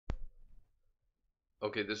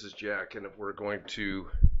Okay, this is Jack, and we're going to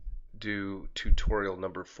do tutorial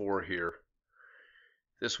number 4 here.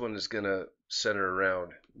 This one is going to center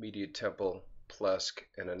around Media Temple, Plesk,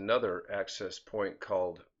 and another access point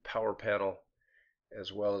called Power Panel,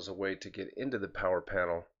 as well as a way to get into the Power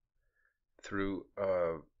Panel through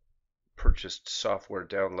a purchased software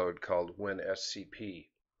download called WinSCP.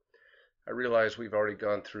 I realize we've already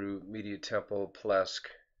gone through Media Temple, Plesk,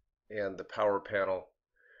 and the Power Panel,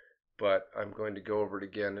 but I'm going to go over it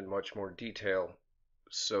again in much more detail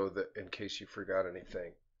so that in case you forgot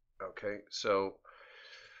anything. Okay, so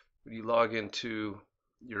when you log into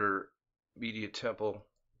your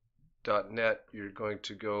mediatemple.net, you're going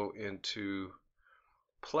to go into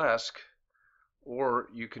Plesk, or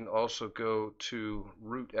you can also go to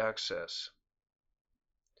root access.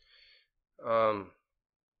 I'm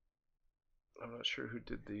not sure who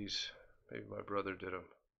did these. Maybe my brother did them.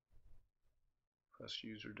 Plesk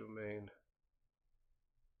user domain.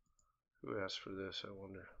 Who asked for this, I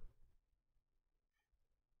wonder.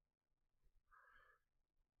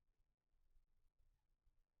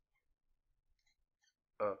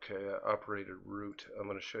 Okay, I operated root. I'm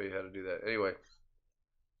going to show you how to do that. Anyway,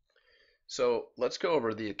 so let's go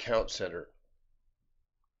over the account center.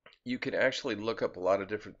 You can actually look up a lot of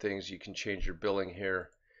different things. You can change your billing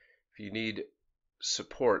here. If you need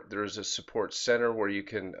support, there's a support center where you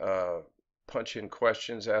can punch in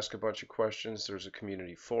questions, ask a bunch of questions. There's a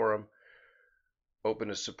community forum.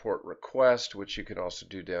 Open a support request, which you can also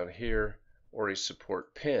do down here, or a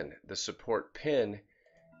support pin. The support pin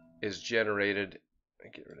is generated.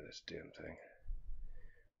 Get rid of this damn thing.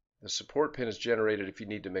 The support pin is generated if you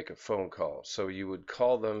need to make a phone call. So you would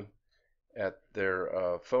call them at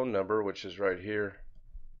their phone number, which is right here,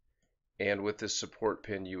 and with this support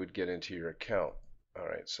pin you would get into your account.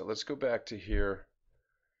 Alright, so let's go back to here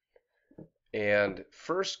and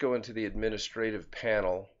first go into the administrative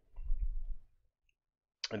panel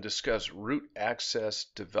and discuss root access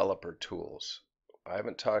developer tools. I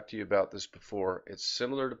haven't talked to you about this before. It's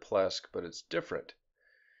similar to Plesk, but it's different.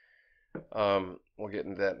 We'll get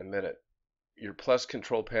into that in a minute. Your Plesk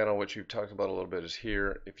control panel, which we've talked about a little bit, is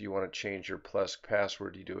here. If you want to change your Plesk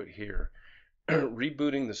password, you do it here.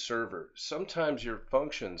 Rebooting the server. Sometimes your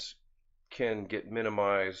functions can get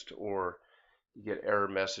minimized or you get error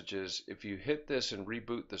messages. If you hit this and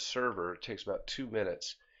reboot the server, it takes about 2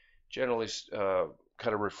 minutes. Generally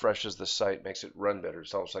kind of refreshes the site, makes it run better.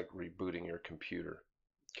 It's almost like rebooting your computer.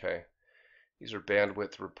 Okay. These are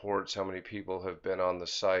bandwidth reports, how many people have been on the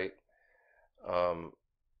site.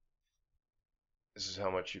 This is how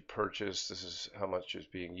much you purchased. This is how much is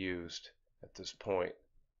being used at this point.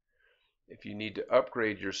 If you need to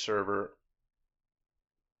upgrade your server,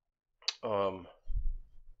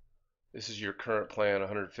 this is your current plan,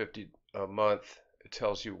 $150 a month. It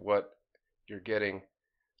tells you what you're getting.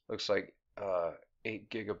 Looks like 8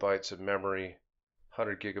 gigabytes of memory,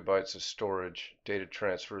 100 gigabytes of storage. Data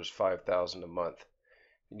transfer is $5,000 a month.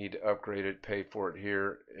 You need to upgrade it, pay for it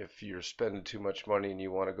here. If you're spending too much money and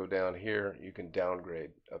you want to go down here, you can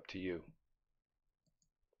downgrade, up to you.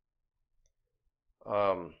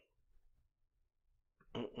 I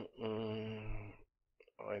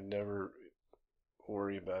never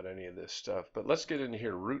worry about any of this stuff, but let's get into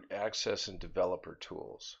here. Root access and developer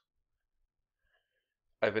tools.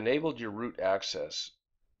 I've enabled your root access.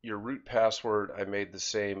 Your root password I made the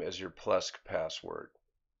same as your Plesk password.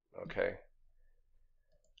 Okay.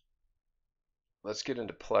 Let's get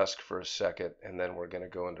into Plesk for a second, and then we're going to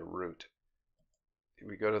go into root.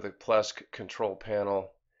 We go to the Plesk control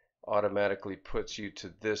panel, automatically puts you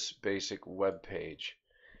to this basic web page.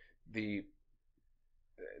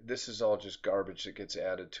 This is all just garbage that gets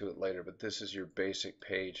added to it later, but this is your basic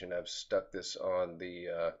page, and I've stuck this on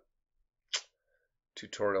the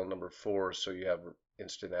tutorial number 4 so you have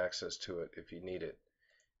instant access to it if you need it.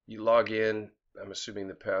 You log in. I'm assuming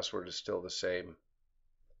the password is still the same.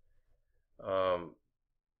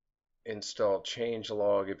 Install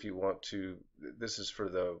changelog if you want to. This is for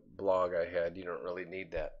the blog I had. You don't really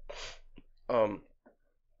need that.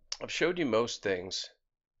 I've showed you most things.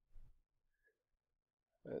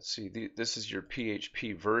 Let's see, this is your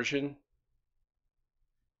PHP version.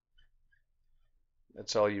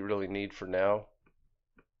 That's all you really need for now.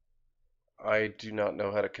 I do not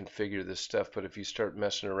know how to configure this stuff, but if you start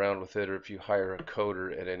messing around with it, or if you hire a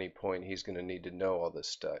coder at any point, he's going to need to know all this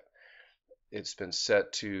stuff. It's been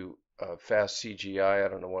set to fast CGI. I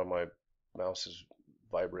don't know why my mouse is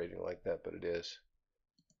vibrating like that, but it is.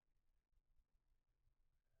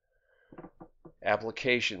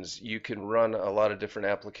 Applications. You can run a lot of different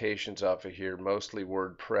applications off of here, mostly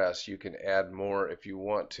WordPress. You can add more if you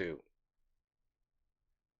want to.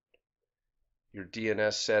 your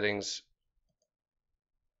DNS settings.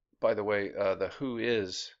 By the way, the who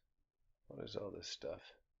is, what is all this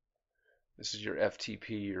stuff? This is your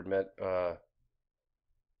FTP, your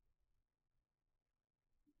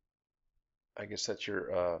I guess that's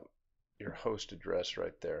your host address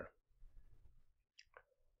right there.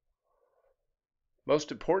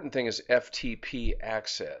 Most important thing is FTP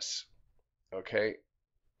access. Okay,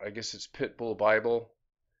 I guess it's Pitbull Bible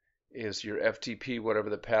is your FTP, whatever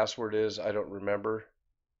the password is. I don't remember.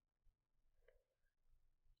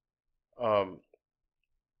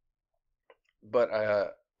 But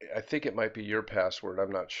I think it might be your password.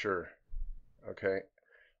 I'm not sure. Okay,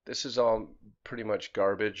 this is all pretty much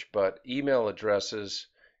garbage, but email addresses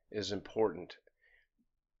is important.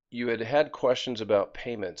 You had questions about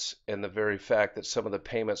payments and the very fact that some of the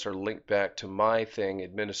payments are linked back to my thing,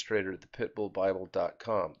 administrator at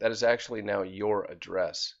thepitbullbible.com. That is actually now your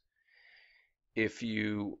address. If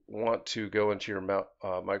you want to go into your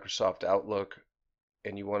Microsoft Outlook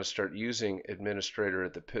and you want to start using administrator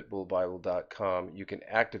at thepitbullbible.com, you can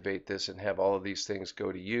activate this and have all of these things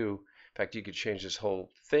go to you. In fact, you could change this whole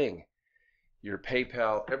thing, your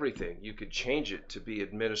PayPal, everything. You could change it to be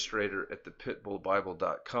administrator at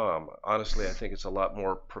thepitbullbible.com. Honestly, I think it's a lot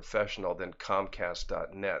more professional than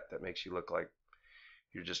comcast.net. That makes you look like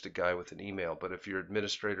you're just a guy with an email. But if you're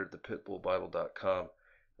administrator at thepitbullbible.com,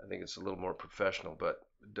 I think it's a little more professional, but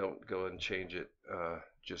don't go and change it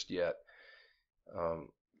just yet,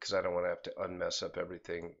 because I don't want to have to unmess up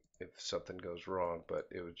everything if something goes wrong. But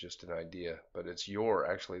it was just an idea. But it's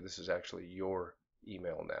this is actually your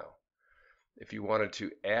email now. If you wanted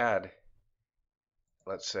to add,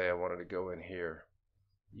 let's say I wanted to go in here,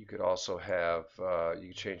 you could also have, you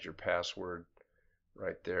could change your password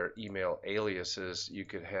right there. Email aliases, you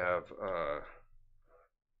could have, I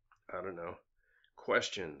don't know,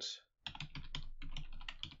 questions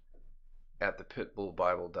at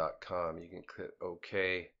thepitbullbible.com. You can click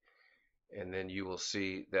OK, and then you will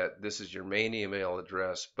see that this is your main email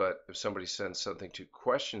address, but if somebody sends something to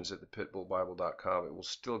questions at thepitbullbible.com, it will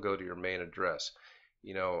still go to your main address.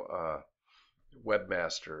 You know,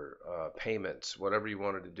 webmaster, payments, whatever you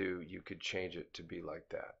wanted to do, you could change it to be like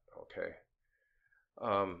that. Okay.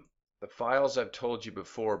 The files I've told you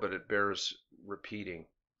before, but it bears repeating.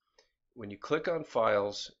 When you click on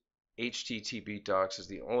files, HTTP docs is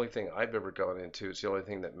the only thing I've ever gone into. It's the only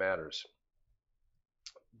thing that matters.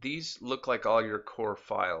 These look like all your core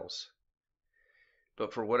files,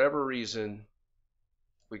 but for whatever reason,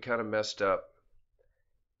 we kind of messed up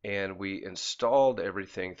and we installed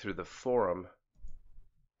everything through the forum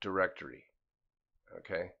directory.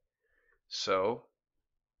 Okay, so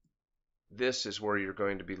this is where you're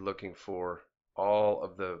going to be looking for all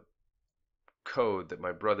of the code that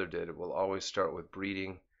my brother did. It will always start with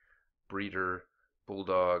breeding, breeder,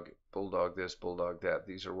 bulldog, bulldog this, bulldog that.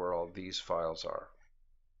 These are where all these files are.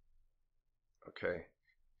 Okay.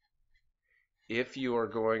 If you are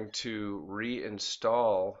going to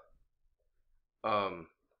reinstall like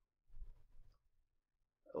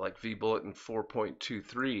vBulletin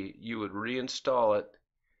 4.23, you would reinstall it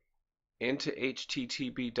into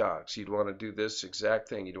HTTP docs. You'd want to do this exact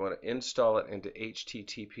thing. You'd want to install it into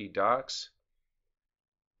HTTP docs,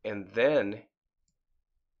 and then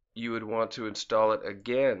you would want to install it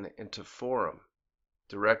again into forum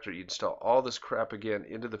directory. You'd install all this crap again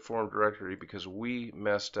into the forum directory because we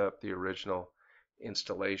messed up the original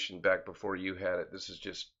installation back before you had it. This is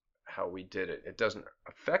just how we did it. It doesn't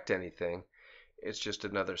affect anything. It's just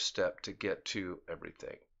another step to get to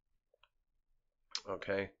everything.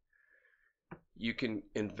 Okay. You can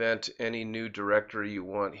invent any new directory you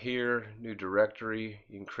want here. New directory.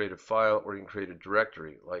 You can create a file or you can create a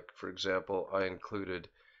directory. Like, for example, I included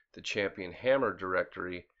the Champion Hammer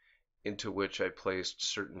directory into which I placed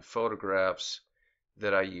certain photographs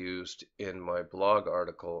that I used in my blog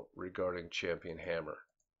article regarding Champion Hammer.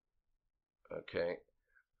 Okay.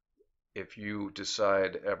 If you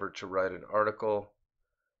decide ever to write an article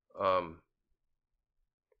and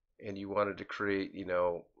you wanted to create, you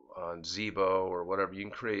know, on Zebo or whatever, you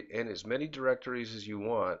can create in as many directories as you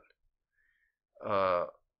want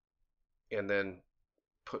and then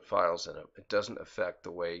put files in them. It doesn't affect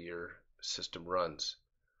the way your system runs.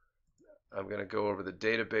 I'm going to go over the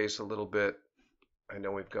database a little bit. I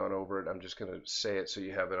know we've gone over it. I'm just going to say it so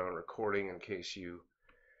you have it on recording in case you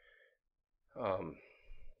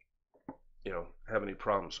have any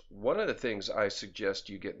problems. One of the things I suggest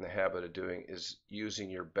you get in the habit of doing is using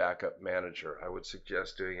your backup manager. I would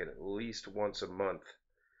suggest doing it at least once a month.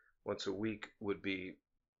 Once a week would be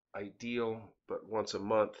ideal, but once a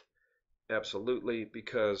month, absolutely,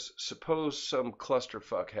 because suppose some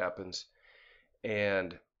clusterfuck happens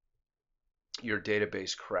and your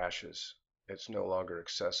database crashes. It's no longer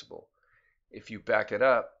accessible. If you back it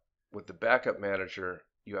up with the backup manager,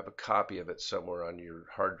 you have a copy of it somewhere on your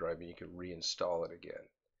hard drive and you can reinstall it again.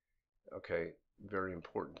 Okay, very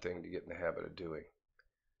important thing to get in the habit of doing.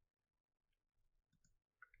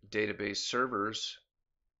 Database servers,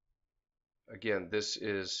 again, this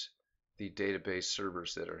is the database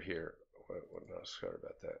servers that are here. No, sorry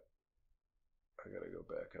about that. I gotta go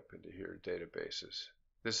back up into here, databases.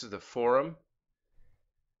 This is the forum.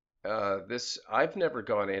 I've never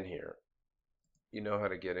gone in here. You know how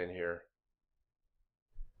to get in here.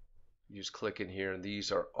 You just click in here, and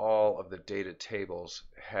these are all of the data tables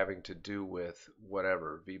having to do with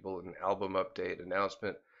whatever, vBulletin, album update,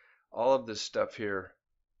 announcement, all of this stuff here.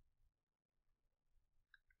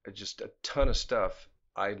 Just a ton of stuff.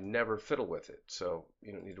 I never fiddle with it, so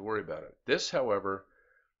you don't need to worry about it. This, however,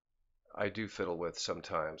 I do fiddle with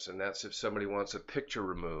sometimes, and that's if somebody wants a picture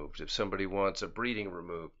removed, if somebody wants a breeding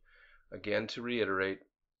removed. Again, to reiterate,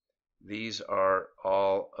 these are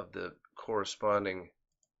all of the corresponding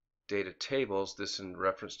data tables, this in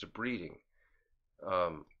reference to breeding.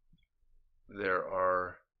 There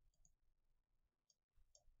are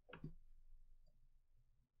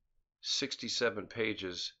 67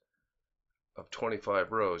 pages of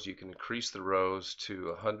 25 rows. You can increase the rows to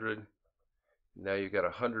 100. Now you've got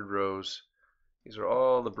 100 rows. These are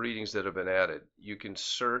all the breedings that have been added. You can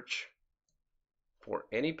search for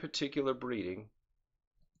any particular breeding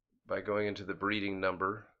by going into the breeding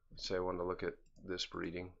number. Say I want to look at this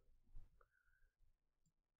breeding,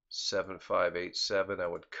 7587. I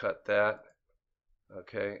would cut that.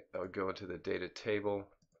 Okay, I would go into the data table.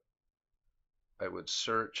 I would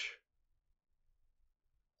search,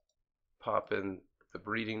 pop in the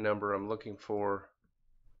breeding number I'm looking for,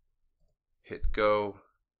 hit go,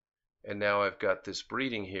 and now I've got this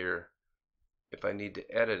breeding here. If I need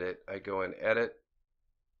to edit it, I go in edit,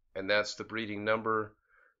 and that's the breeding number.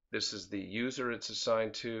 This is the user it's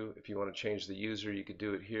assigned to. If you want to change the user, you could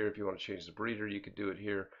do it here. If you want to change the breeder, you could do it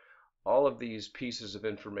here. All of these pieces of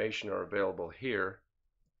information are available here.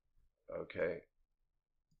 Okay,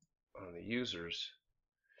 on the users.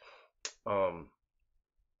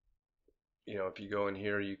 You know, if you go in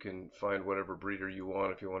here, you can find whatever breeder you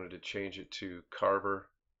want. If you wanted to change it to Carver,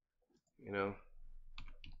 you know,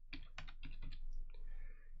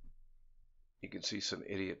 you can see some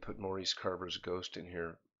idiot put Maurice Carver's ghost in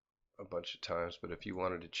here a bunch of times, but if you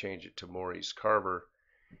wanted to change it to Maurice Carver,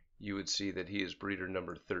 you would see that he is breeder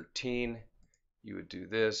number 13. You would do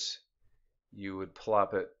this, you would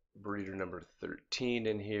plop it breeder number 13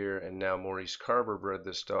 in here, and now Maurice Carver bred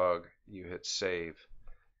this dog. You hit save,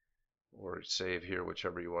 or save here,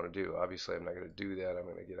 whichever you want to do. Obviously I'm not going to do that. I'm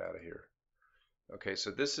going to get out of here. Okay,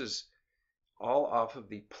 so this is all off of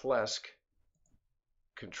the Plesk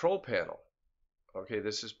control panel. Okay,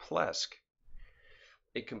 this is Plesk.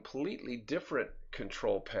 A completely different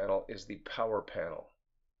control panel is the power panel.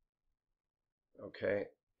 Okay,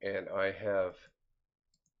 and I have,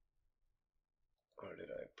 where did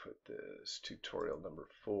I put this? Tutorial number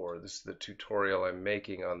 4. This is the tutorial I'm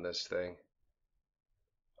making on this thing.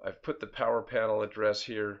 I've put the power panel address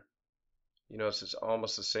here. You notice it's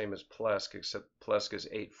almost the same as Plesk, except Plesk is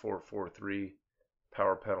 8443,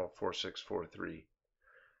 power panel 4643.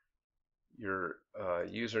 Your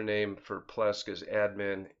username for Plesk is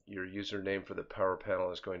admin. Your username for the power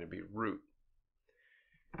panel is going to be root.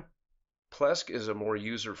 Plesk is a more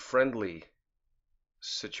user-friendly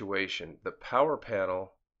situation. The power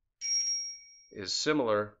panel is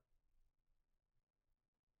similar.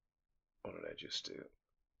 What did I just do?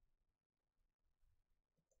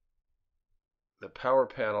 The power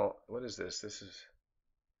panel, what is this? This is,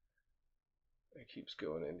 it keeps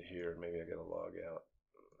going into here. Maybe I gotta log out.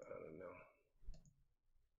 I don't know.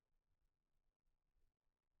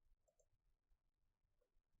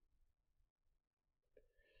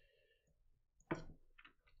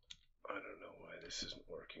 I don't know why this isn't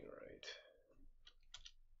working right.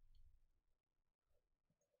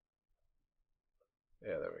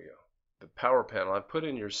 Yeah, there we go. The power panel, I put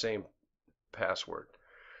in your same password.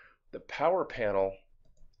 The power panel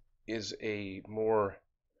is a more,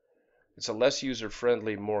 it's a less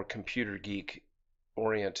user-friendly, more computer geek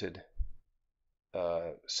oriented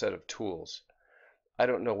set of tools. I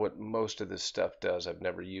don't know what most of this stuff does. I've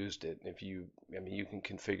never used it. If you, I mean, you can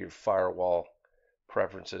configure firewall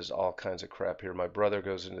preferences, all kinds of crap here. My brother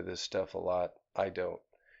goes into this stuff a lot. I don't.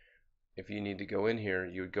 If you need to go in here,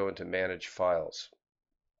 you would go into manage files.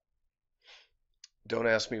 Don't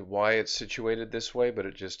ask me why it's situated this way, but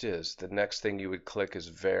it just is. The next thing you would click is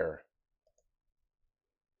var.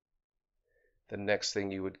 The next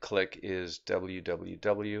thing you would click is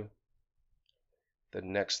www. the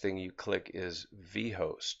next thing you click is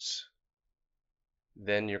vhosts.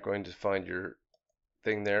 Then you're going to find your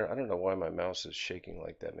thing there. I don't know why my mouse is shaking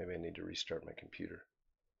like that. Maybe I need to restart my computer.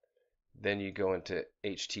 Then you go into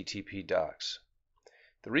HTTP docs.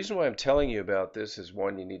 The reason why I'm telling you about this is,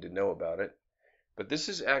 one, you need to know about it. But this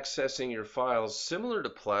is accessing your files similar to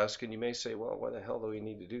Plesk, and you may say, well, why the hell do we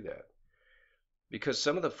need to do that? Because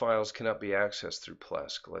some of the files cannot be accessed through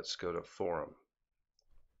Plesk. Let's go to Forum.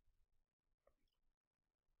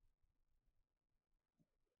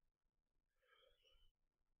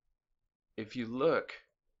 If you look,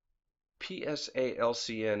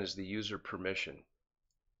 PSALCN is the user permission.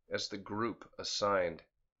 That's the group assigned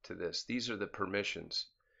to this. These are the permissions.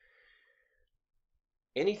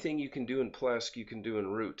 Anything you can do in Plesk, you can do in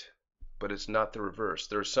root, but it's not the reverse.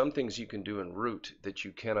 There are some things you can do in root that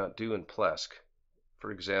you cannot do in Plesk.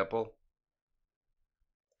 For example,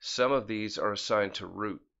 some of these are assigned to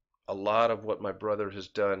root. A lot of what my brother has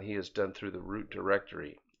done, he has done through the root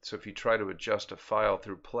directory. So if you try to adjust a file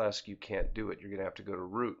through Plesk, you can't do it. You're going to have to go to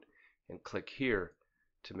root and click here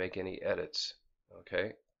to make any edits.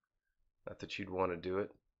 Okay? Not that you'd want to do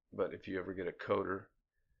it, but if you ever get a coder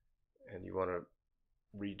and you want to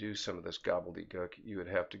redo some of this gobbledygook, you would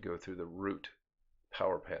have to go through the root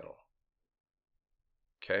power panel.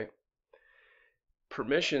 Okay?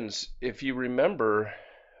 Permissions, if you remember,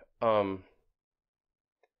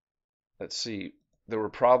 let's see, there were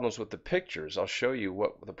problems with the pictures. I'll show you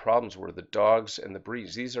what the problems were. The dogs and the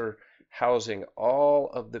breeds. These are housing all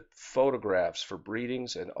of the photographs for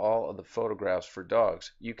breedings and all of the photographs for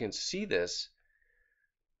dogs. You can see this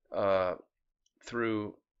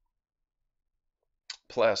through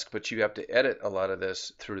Plesk, but you have to edit a lot of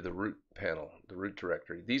this through the root panel, the root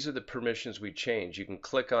directory. These are the permissions we change. You can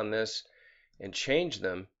click on this and change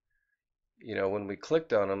them. You know, when we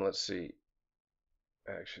clicked on them, let's see,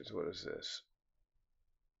 actions, what is this?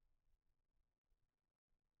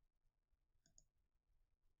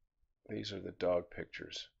 These are the dog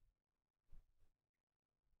pictures.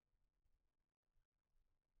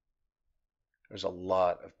 There's a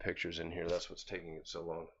lot of pictures in here. That's what's taking it so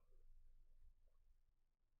long.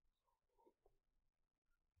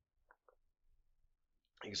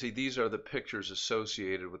 You can see these are the pictures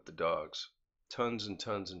associated with the dogs. Tons and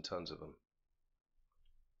tons and tons of them.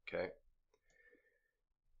 Okay.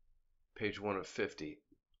 Page 1 of 50.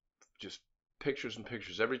 Just pictures and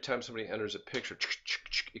pictures. Every time somebody enters a picture,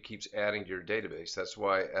 it keeps adding to your database. That's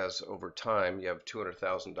why, as over time, you have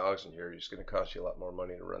 200,000 dogs in here, it's going to cost you a lot more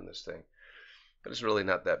money to run this thing. But it's really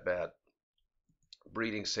not that bad.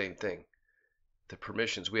 Breeding, same thing. The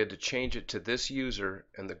permissions, we had to change it to this user,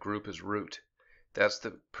 and the group is root. That's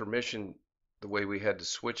the permission, the way we had to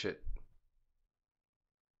switch it.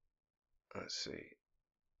 Let's see.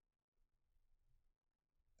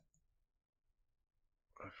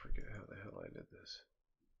 I forget how the hell I did this.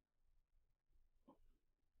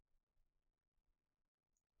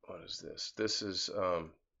 What is this? This is,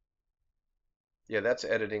 yeah, that's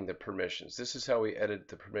editing the permissions. This is how we edit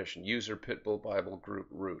the permission. User, Pitbull, Bible, group,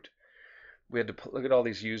 root. We had to look at all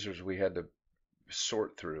these users we had to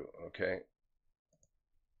sort through, okay?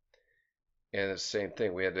 And the same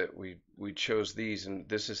thing, we chose these, and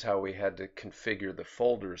this is how we had to configure the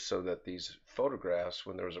folders so that these photographs,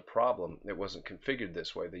 when there was a problem, it wasn't configured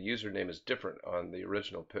this way. The username is different on the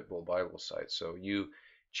original Pitbull Bible site. So you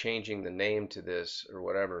changing the name to this or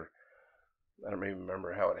whatever, I don't even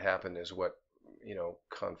remember how it happened, is what, you know,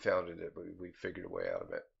 confounded it, but we figured a way out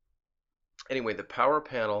of it. Anyway, the power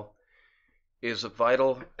panel is a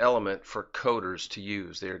vital element for coders to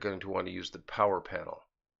use. They are going to want to use the power panel.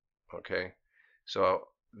 Okay, so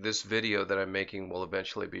this video that I'm making will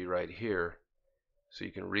eventually be right here, so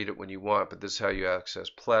you can read it when you want, but this is how you access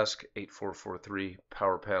Plesk 8443,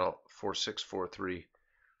 power panel 4643,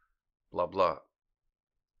 blah blah.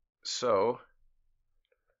 So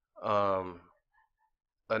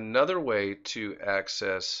another way to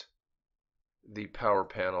access the power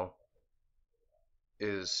panel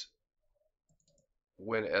is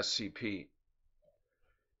WinSCP.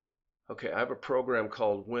 Okay, I have a program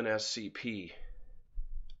called WinSCP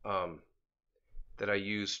that I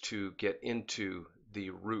use to get into the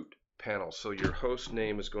root panel. So your host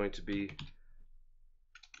name is going to be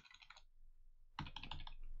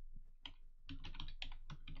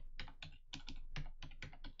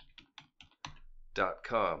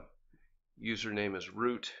 .com. Username is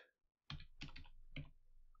root.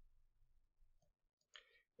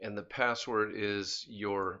 And the password is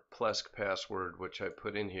your Plesk password, which I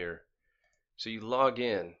put in here. So you log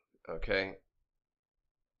in, okay?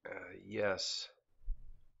 Yes.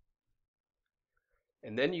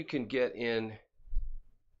 And then you can get in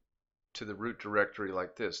to the root directory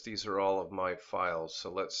like this. These are all of my files.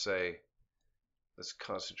 So let's say, let's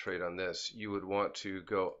concentrate on this. You would want to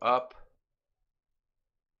go up.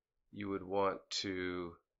 You would want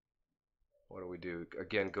to, what do we do?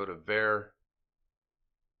 Again, go to var,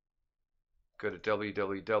 go to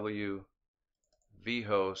www,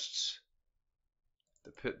 vhosts,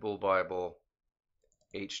 the Pitbull Bible,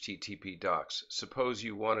 HTTP docs. Suppose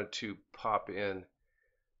you wanted to pop in,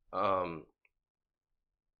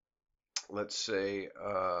 let's say,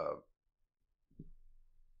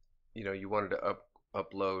 you wanted to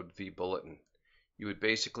upload vBulletin. You would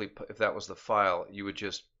basically, if that was the file, you would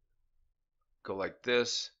just go like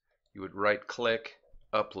this. You would right click,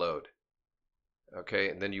 upload. Okay,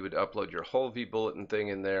 and then you would upload your whole vBulletin thing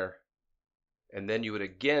in there. And then you would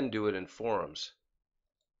again do it in forums.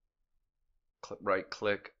 Right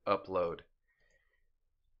click, upload.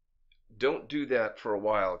 Don't do that for a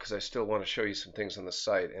while because I still want to show you some things on the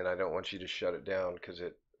site, and I don't want you to shut it down because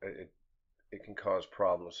it can cause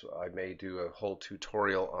problems. I may do a whole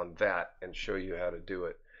tutorial on that and show you how to do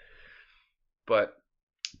it. But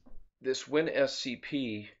this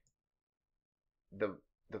WinSCP, the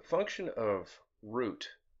function of root,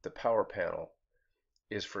 the power panel,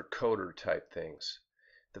 is for coder type things.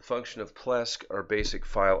 The function of Plesk are basic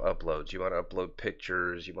file uploads. You want to upload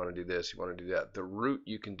pictures, you want to do this, you want to do that. The root,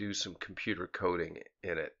 you can do some computer coding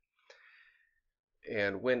in it.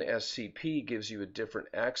 And WinSCP gives you a different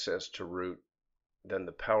access to root than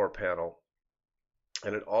the power panel.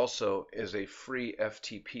 And it also is a free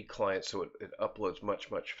FTP client, so it uploads much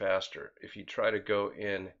faster. If you try to go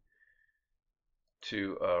in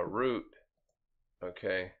to root,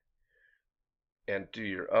 okay, and do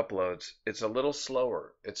your uploads, it's a little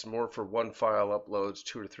slower. It's more for one file uploads,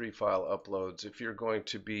 2 or 3 file uploads. If you're going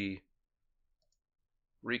to be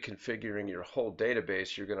reconfiguring your whole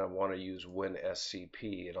database, you're going to want to use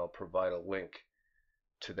WinSCP, and I'll provide a link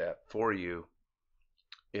to that for you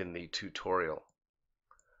in the tutorial.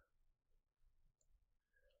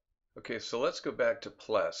 Okay, so let's go back to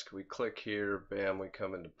Plesk. We click here, bam, we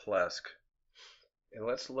come into Plesk. And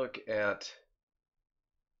let's look at,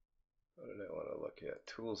 what did I want to look at?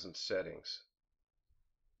 Tools and settings.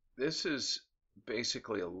 This is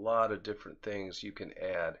basically a lot of different things you can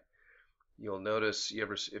add. You'll notice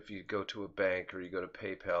if you go to a bank or you go to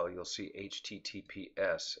PayPal, you'll see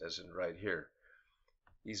HTTPS as in right here.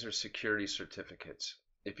 These are security certificates.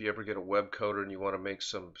 If you ever get a web coder and you want to make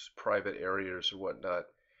some private areas or whatnot,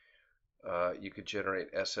 you could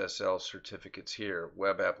generate SSL certificates here.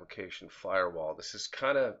 Web application firewall. This is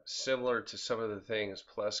kind of similar to some of the things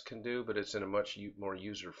Plesk can do, but it's in a much more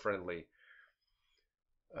user-friendly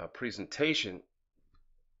presentation,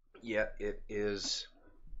 yet it is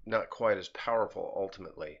not quite as powerful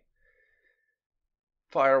ultimately.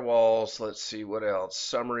 Firewalls, let's see what else.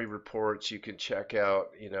 Summary reports you can check out,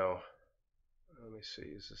 let me see,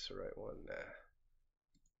 is this the right one? Nah.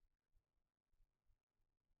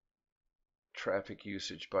 Traffic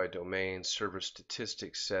usage by domain, server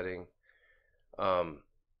statistics setting.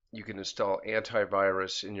 You can install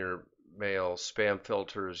antivirus in your mail, spam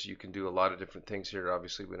filters. You can do a lot of different things here.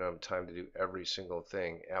 Obviously, we don't have time to do every single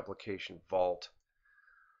thing. Application vault.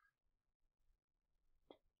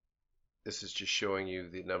 This is just showing you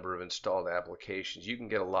the number of installed applications. You can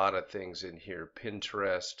get a lot of things in here.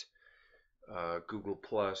 Pinterest, Google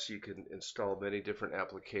Plus. You can install many different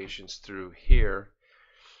applications through here.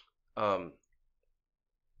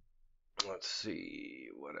 Let's see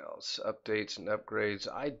what else. Updates and upgrades.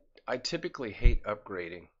 I typically hate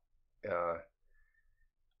upgrading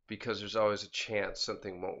because there's always a chance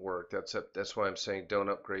something won't work. That's why I'm saying don't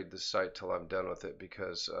upgrade the site till I'm done with it,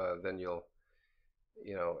 because then you'll,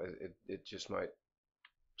 it just might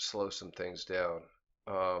slow some things down.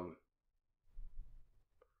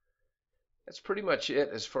 That's pretty much it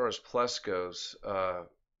as far as Plesk goes.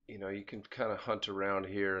 You can kind of hunt around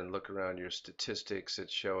here and look around your statistics.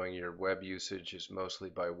 It's showing your web usage is mostly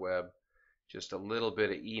by web. Just a little bit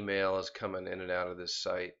of email is coming in and out of this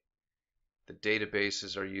site. The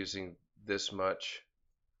databases are using this much.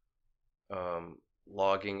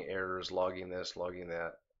 Logging errors, logging this, logging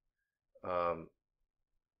that.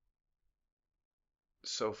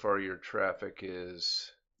 So far your traffic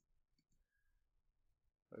is,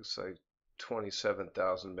 looks like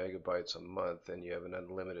 27,000 megabytes a month, and you have an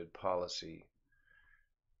unlimited policy.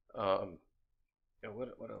 And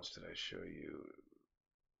what else did I show you?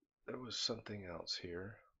 There was something else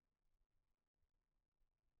here.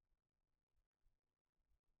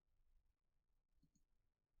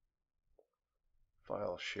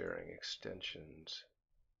 File sharing extensions.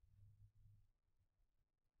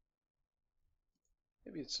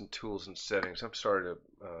 Maybe it's in tools and settings. I'm sorry to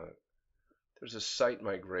There's a site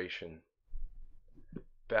migration.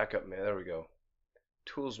 Backup, man, there we go.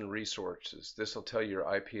 Tools and resources. This will tell you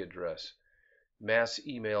your IP address. Mass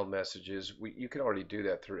email messages. You can already do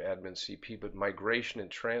that through admin CP, but migration and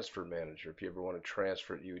transfer manager, if you ever want to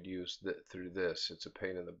transfer it, you would use through this. It's a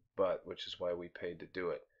pain in the butt, which is why we paid to do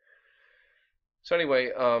it. So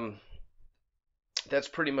anyway, that's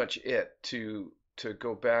pretty much it. To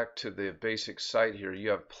go back to the basic site here,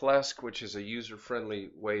 you have Plesk, which is a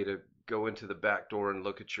user-friendly way to go into the back door and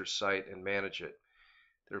look at your site and manage it.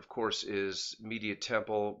 There, of course, is Media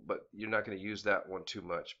Temple, but you're not going to use that one too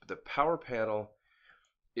much. But the Power Panel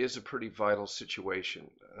is a pretty vital situation.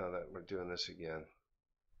 That we're doing this again.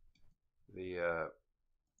 I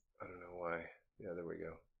don't know why. Yeah, there we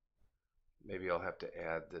go. Maybe I'll have to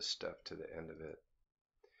add this stuff to the end of it.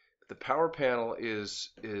 But the Power Panel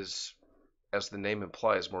is, as the name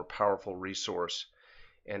implies, more powerful resource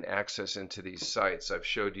and access into these sites. I've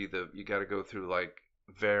showed you you got to go through like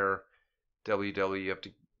var www. You have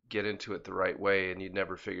to get into it the right way, and you'd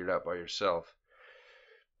never figure it out by yourself.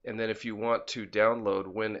 And then if you want to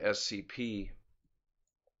download WinSCP,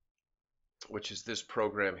 which is this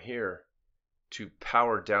program here, to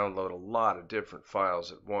power download a lot of different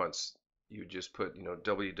files at once, you just put,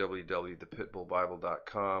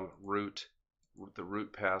 www.thepitbullbible.com, root, the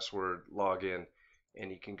root password, login,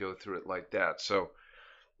 and you can go through it like that. So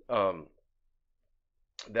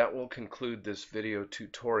that will conclude this video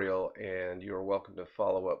tutorial, and you're welcome to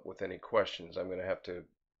follow up with any questions. I'm going to have to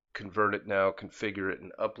convert it now, configure it,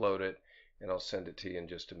 and upload it, and I'll send it to you in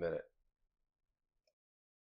just a minute.